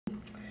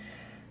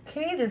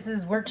Okay, this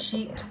is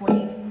worksheet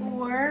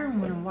 24. I'm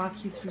going to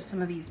walk you through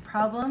some of these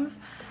problems.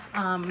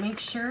 Make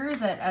sure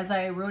that as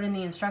I wrote in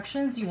the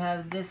instructions, you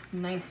have this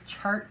nice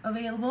chart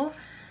available.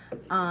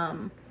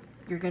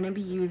 You're going to be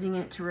using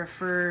it to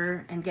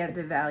refer and get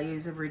the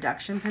values of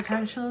reduction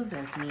potentials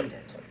as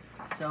needed.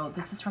 So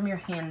this is from your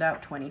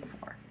handout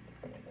 24.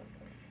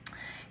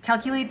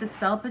 Calculate the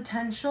cell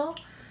potential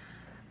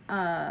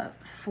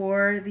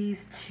for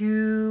these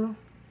two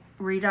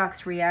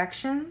redox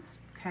reactions.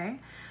 Okay.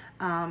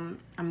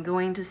 I'm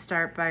going to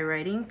start by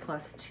writing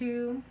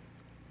 +2,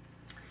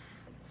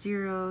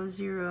 0,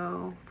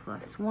 0,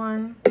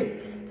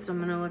 +1. So I'm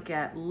going to look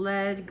at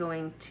lead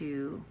going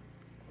to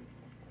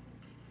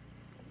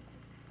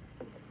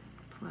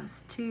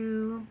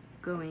 +2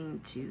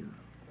 going to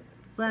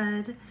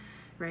lead,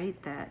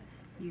 right? That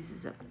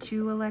uses up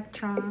 2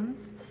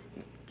 electrons,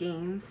 it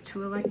gains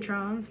 2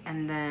 electrons,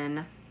 and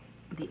then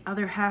the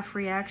other half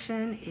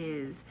reaction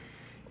is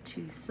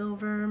 2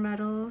 silver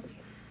metals,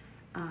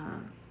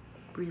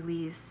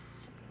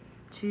 release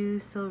 2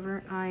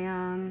 silver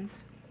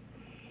ions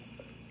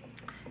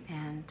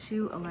and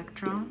 2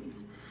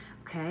 electrons.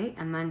 Okay,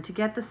 and then to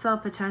get the cell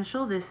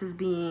potential, this is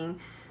being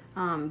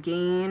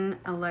gain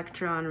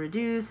electron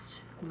reduced,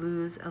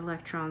 lose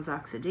electrons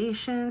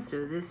oxidation.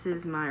 So this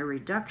is my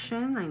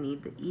reduction, I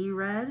need the E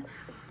red,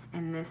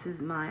 and this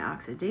is my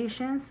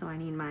oxidation, so I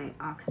need my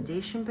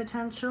oxidation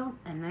potential,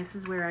 and this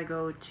is where I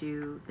go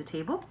to the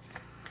table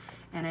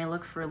and I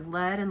look for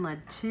lead and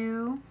lead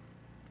 2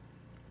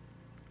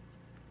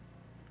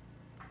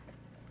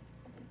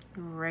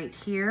 right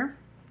here,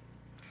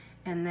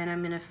 and then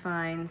I'm going to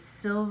find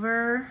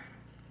silver,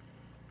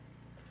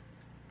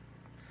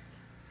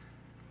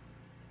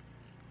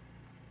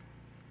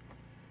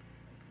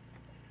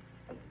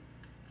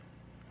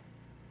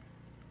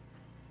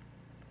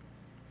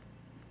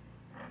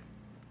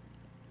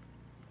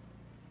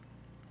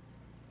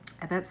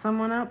 I bet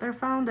someone out there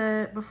found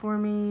it before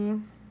me.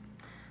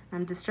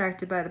 I'm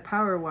distracted by the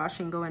power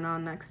washing going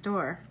on next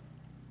door.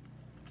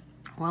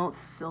 Well, it's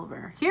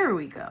silver. Here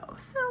we go,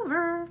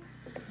 silver.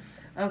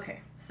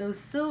 Okay, so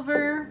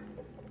silver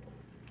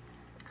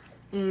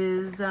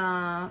is,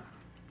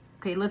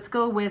 okay, let's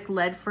go with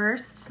lead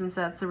first, since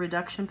that's a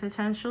reduction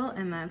potential,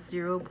 and that's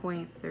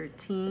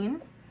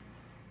 0.13,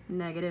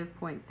 negative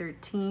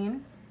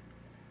 0.13.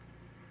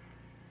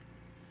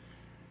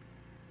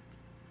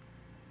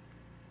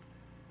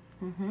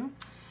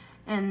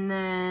 And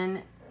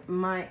then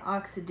my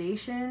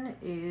oxidation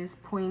is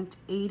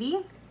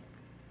 0.80.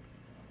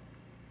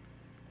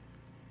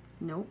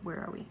 Nope, where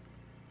are we?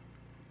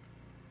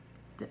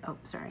 Oh,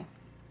 sorry.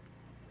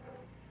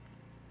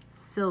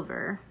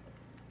 Silver.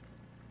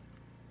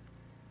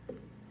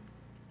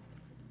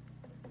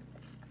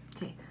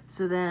 Okay,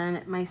 so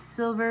then my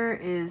silver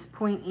is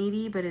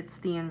 0.80, but it's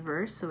the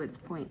inverse, so it's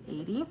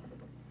 0.80.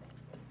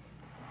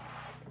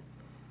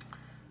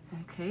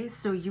 Okay,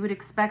 so you would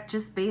expect,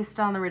 just based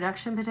on the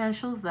reduction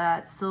potentials,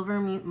 that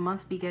silver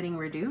must be getting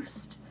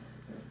reduced.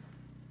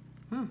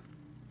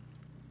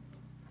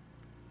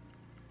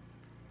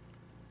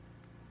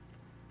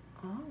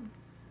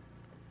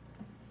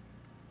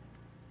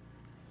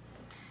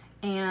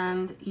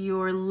 And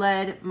your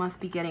lead must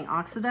be getting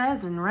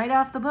oxidized, and right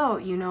off the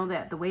boat you know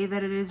that the way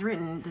that it is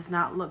written does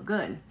not look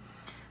good.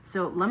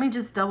 So let me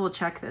just double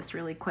check this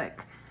really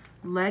quick.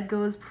 Lead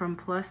goes from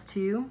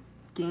 +2,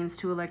 gains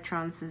 2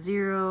 electrons to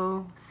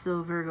 0,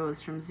 silver goes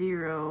from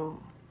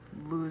 0,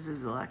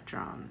 loses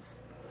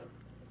electrons.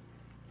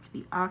 To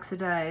be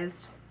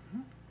oxidized,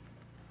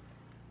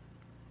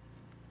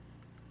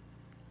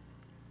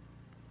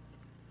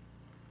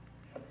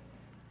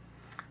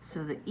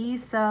 so the E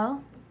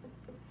cell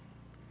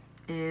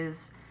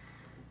is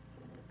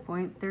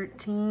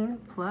 0.13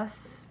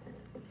 plus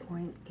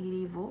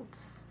 0.80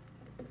 volts,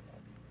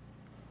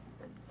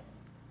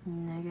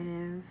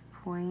 negative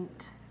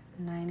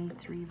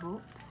 0.93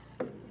 volts.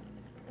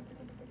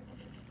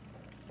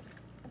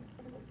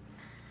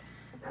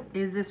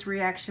 Is this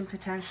reaction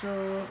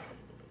potential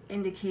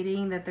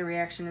indicating that the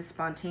reaction is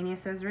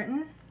spontaneous as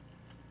written?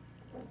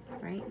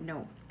 Right?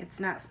 No,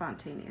 it's not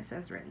spontaneous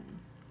as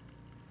written.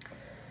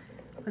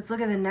 Let's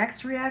look at the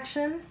next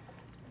reaction.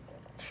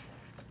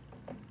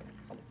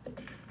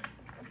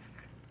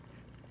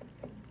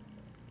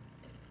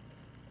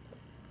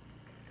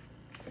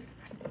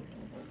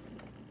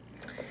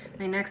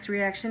 My next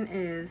reaction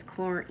is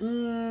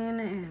chlorine,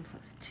 and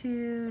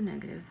 +2,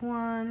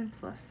 -1,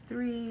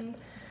 +3.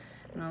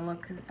 And I'll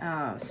look,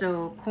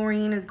 so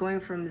chlorine is going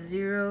from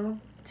 0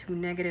 to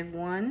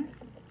 -1.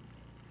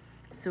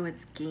 So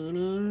it's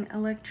gaining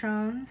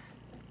electrons.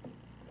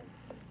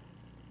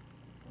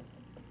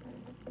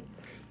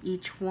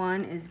 Each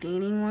one is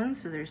gaining 1,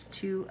 so there's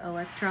 2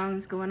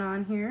 electrons going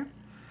on here.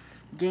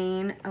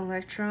 Gain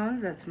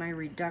electrons, that's my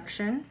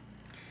reduction.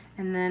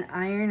 And then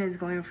iron is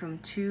going from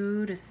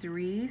 2 to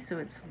 3, so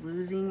it's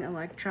losing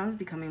electrons,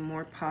 becoming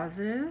more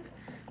positive.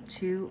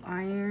 2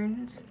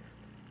 irons,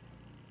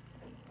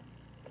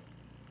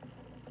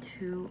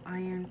 2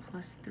 iron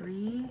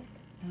 +3,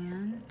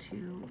 and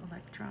 2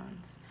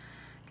 electrons.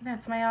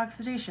 That's my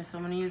oxidation. So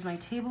I'm going to use my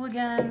table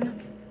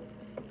again.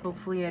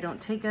 Hopefully I don't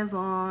take as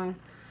long.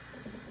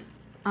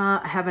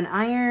 I have an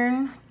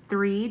iron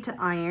 3 to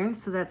iron,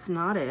 so that's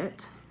not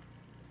it.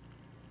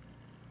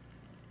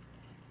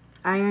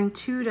 Iron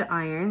 2 to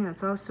iron,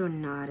 that's also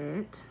not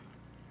it.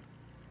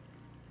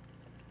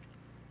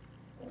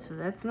 So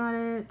that's not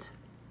it.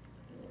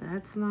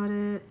 That's not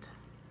it.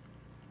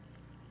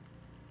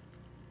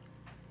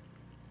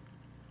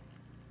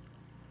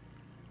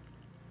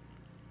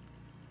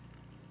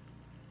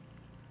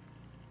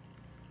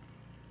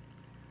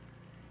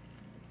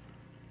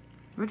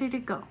 Where did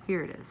it go?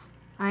 Here it is.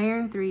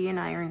 Iron 3 and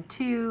iron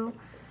 2,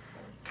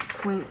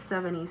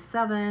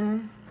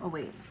 0.77. Oh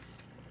wait,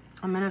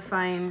 I'm gonna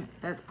find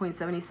that's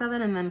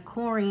 0.77, and then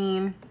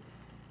chlorine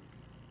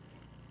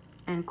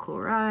and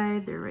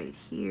chloride, they're right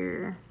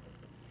here.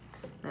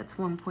 That's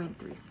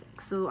 1.36.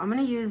 So I'm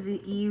gonna use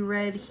the E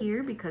red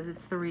here because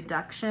it's the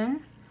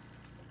reduction,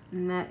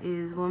 and that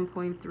is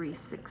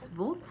 1.36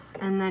 volts.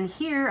 And then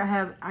here I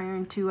have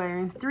iron 2,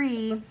 iron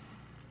 3,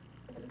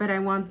 but I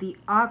want the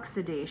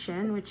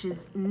oxidation, which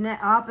is net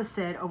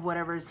opposite of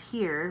whatever's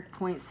here,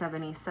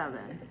 0.77.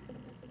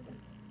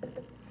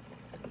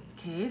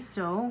 Okay,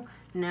 so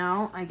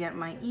now I get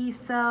my E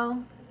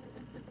cell,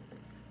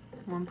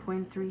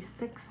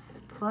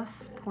 1.36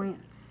 plus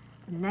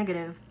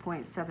negative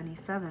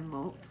 0.77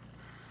 volts.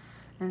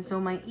 And so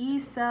my E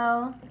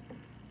cell,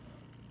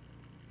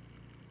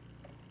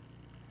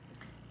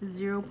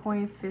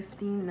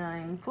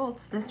 0.59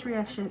 volts. This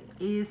reaction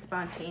is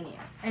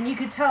spontaneous. And you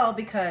could tell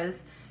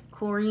because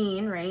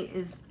chlorine, right,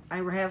 I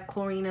have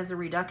chlorine as a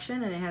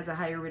reduction, and it has a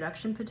higher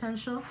reduction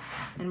potential,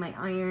 and my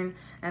iron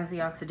as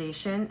the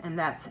oxidation, and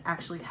that's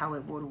actually how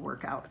it would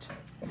work out.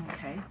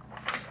 Okay,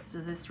 so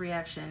this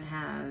reaction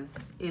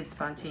is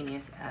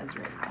spontaneous as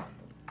right now.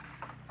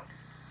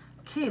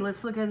 Okay,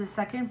 let's look at the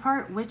second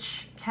part.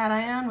 Which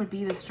cation would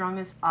be the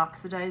strongest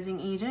oxidizing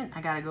agent?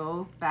 I gotta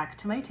go back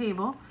to my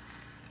table.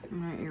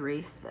 I'm gonna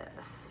erase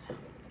this.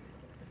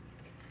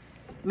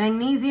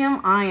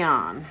 Magnesium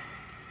ion.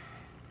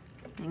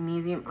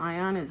 Magnesium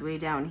ion is way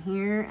down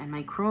here, and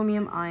my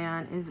chromium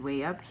ion is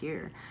way up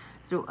here.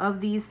 So of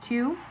these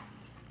two,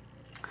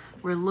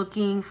 we're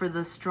looking for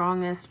the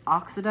strongest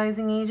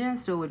oxidizing agent,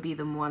 so it would be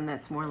the one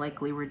that's more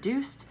likely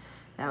reduced.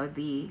 That would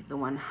be the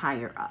one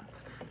higher up,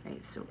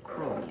 right? So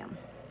chromium.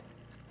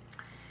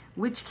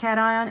 Which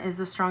cation is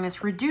the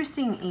strongest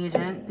reducing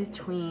agent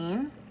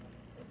between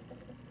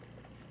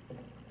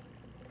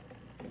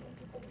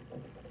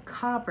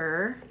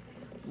copper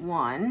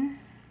 1,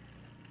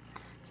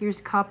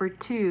 here's copper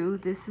 2,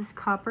 this is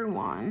copper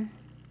 1,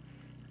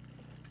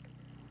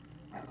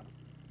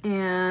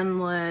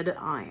 and lead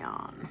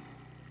ion.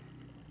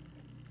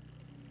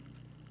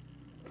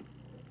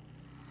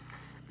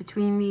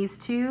 Between these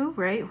two,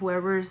 right,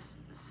 whoever's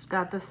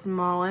got the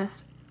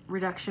smallest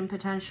reduction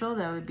potential,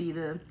 that would be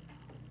the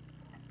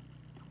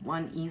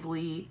one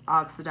easily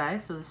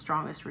oxidized, so the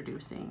strongest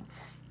reducing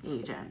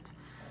agent.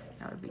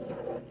 That would be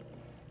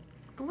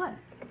the lead.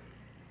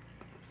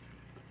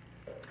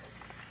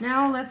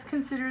 Now let's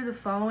consider the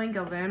following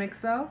galvanic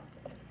cell.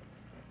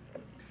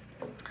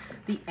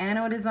 The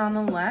anode is on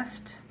the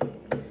left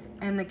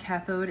and the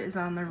cathode is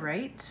on the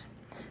right.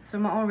 So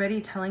I'm already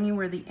telling you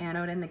where the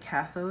anode and the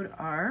cathode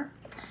are.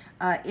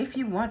 If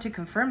you want to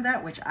confirm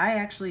that, which I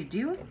actually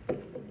do,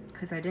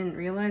 because I didn't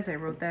realize I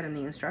wrote that in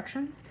the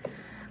instructions.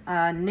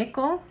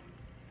 Nickel,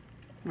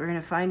 we're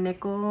going to find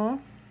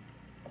nickel.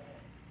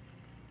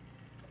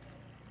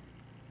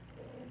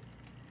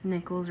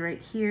 Nickel's right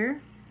here.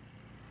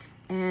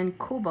 And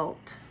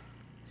cobalt.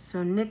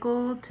 So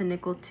nickel to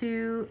nickel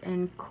 2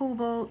 and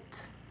cobalt.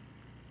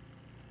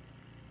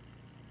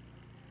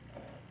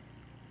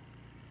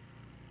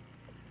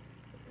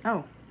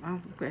 Oh,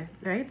 okay,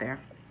 right there.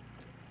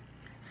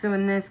 So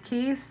in this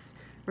case,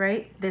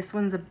 right, this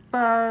one's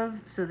above,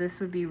 so this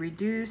would be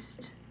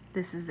reduced.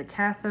 This is the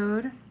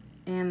cathode,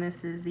 and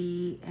this is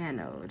the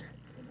anode.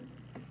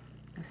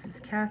 This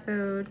is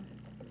cathode,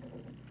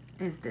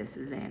 this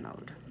is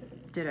anode.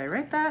 Did I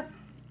write that?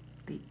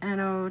 The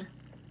anode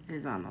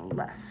is on the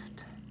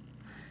left.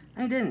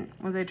 I didn't.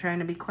 Was I trying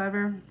to be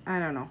clever? I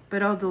don't know,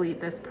 but I'll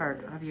delete this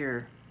part of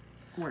your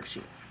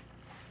worksheet.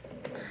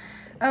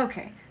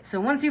 Okay,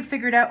 so once you've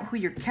figured out who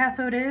your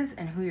cathode is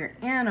and who your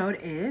anode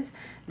is,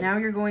 now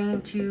you're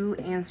going to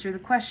answer the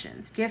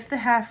questions. Give the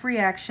half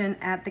reaction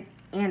at the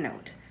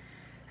anode.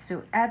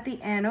 So at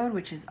the anode,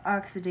 which is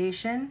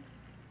oxidation,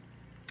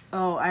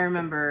 oh, I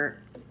remember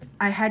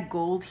I had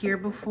gold here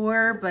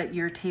before, but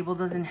your table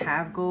doesn't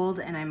have gold,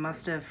 and I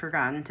must have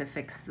forgotten to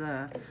fix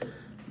the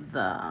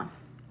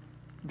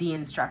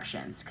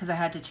instructions because I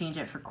had to change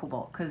it for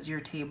cobalt because your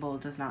table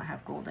does not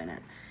have gold in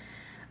it.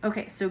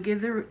 Okay, so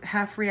give the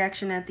half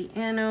reaction at the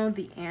anode.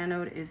 The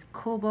anode is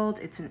cobalt.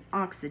 It's an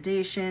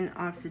oxidation.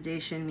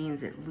 Oxidation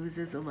means it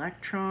loses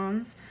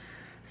electrons.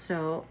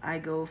 So I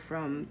go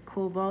from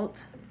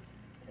cobalt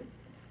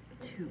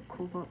to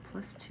cobalt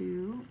plus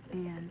 2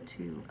 and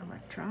 2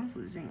 electrons,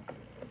 losing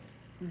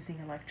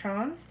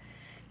electrons.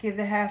 Give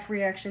the half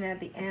reaction at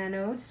the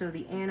anode. So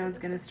the anode's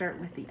going to start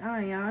with the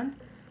ion.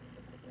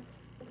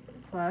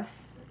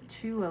 plus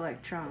 2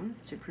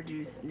 electrons to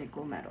produce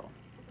nickel metal.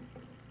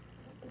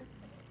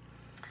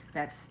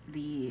 That's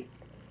the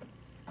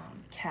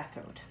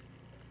cathode.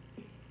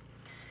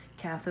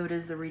 Cathode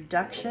is the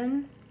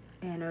reduction,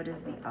 anode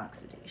is the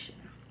oxidation.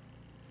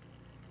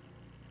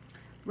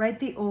 Write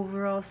the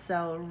overall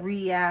cell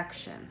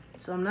reaction.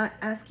 So I'm not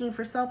asking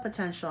for cell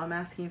potential, I'm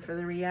asking for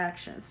the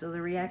reaction. So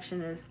the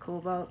reaction is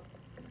cobalt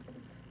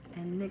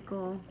and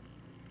nickel,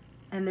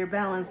 and they're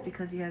balanced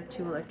because you have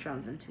 2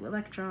 electrons and 2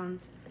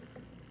 electrons,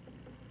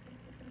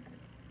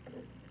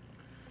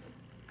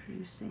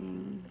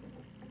 producing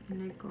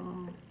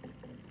nickel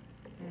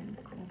and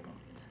cobalt.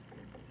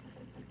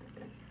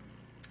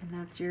 And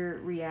that's your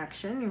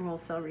reaction, your whole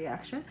cell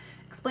reaction.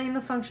 Explain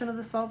the function of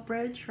the salt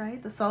bridge,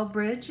 right? The salt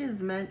bridge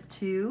is meant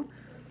to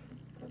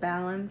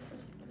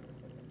balance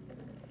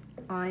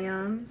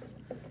ions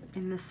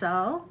in the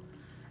cell,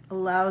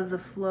 allows the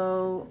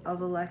flow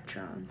of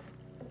electrons,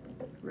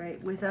 right?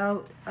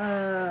 Without,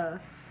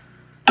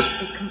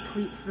 it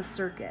completes the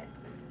circuit.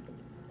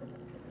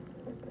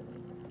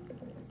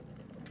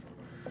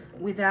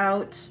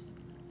 Without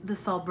the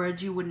salt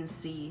bridge, you wouldn't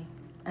see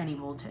any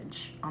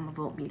voltage on the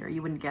voltmeter.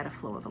 You wouldn't get a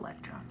flow of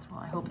electrons. Well,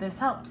 I hope this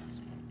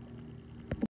helps.